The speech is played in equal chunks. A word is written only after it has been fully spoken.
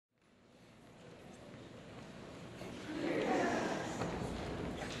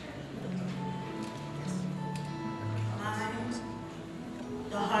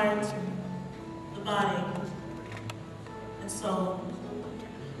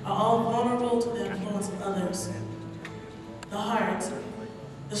others. The heart,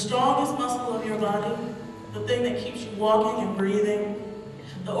 the strongest muscle of your body, the thing that keeps you walking and breathing,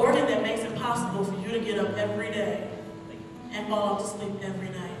 the organ that makes it possible for you to get up every day and fall off to sleep every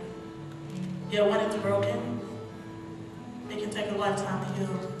night. Yet when it's broken, it can take a lifetime to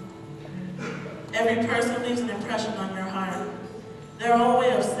heal. Every person leaves an impression on your heart. Their own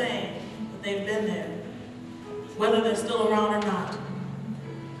way of saying that they've been there, whether they're still around or not.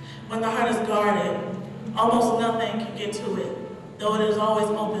 When the heart is guarded, almost nothing can get to it, though it is always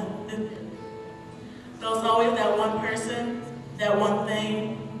open. There's always that one person, that one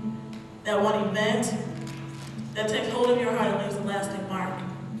thing, that one event that takes hold of your heart and leaves a lasting mark.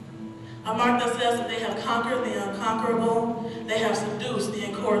 A mark that says that they have conquered the unconquerable, they have seduced the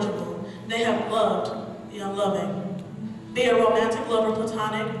incorrigible, they have loved the unloving. Be it romantic love or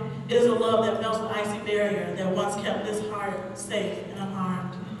platonic, it is a love that melts the icy barrier that once kept this heart safe and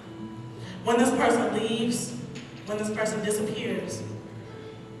unharmed. When this person leaves, when this person disappears,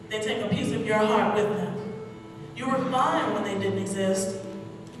 they take a piece of your heart with them. You were fine when they didn't exist,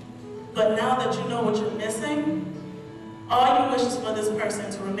 but now that you know what you're missing, all you wish is for this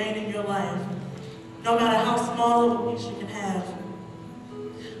person to remain in your life, no matter how small of a piece you can have.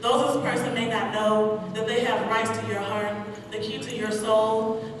 Those this person may not know that they have rights to your heart, the key to your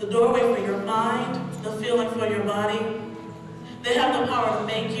soul, the doorway for your mind, the feeling for your body. They have the power to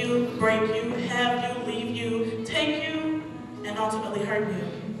make you, break you, have you, leave you, take you, and ultimately hurt you.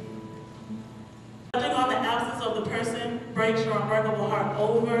 Judging on the absence of the person breaks your unbreakable heart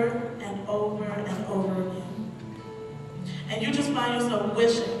over and over and over again. And you just find yourself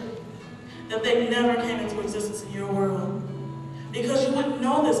wishing that they never came into existence in your world, because you wouldn't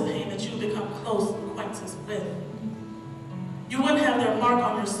know this pain that you've become close acquaintances with. You wouldn't have their mark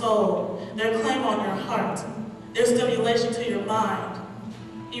on your soul, their claim on your heart, their stimulation to your mind,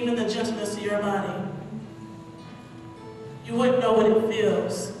 even the gentleness to your body. You wouldn't know what it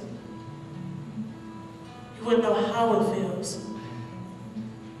feels. You wouldn't know how it feels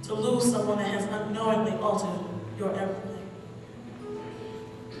to lose someone that has unknowingly altered your everything.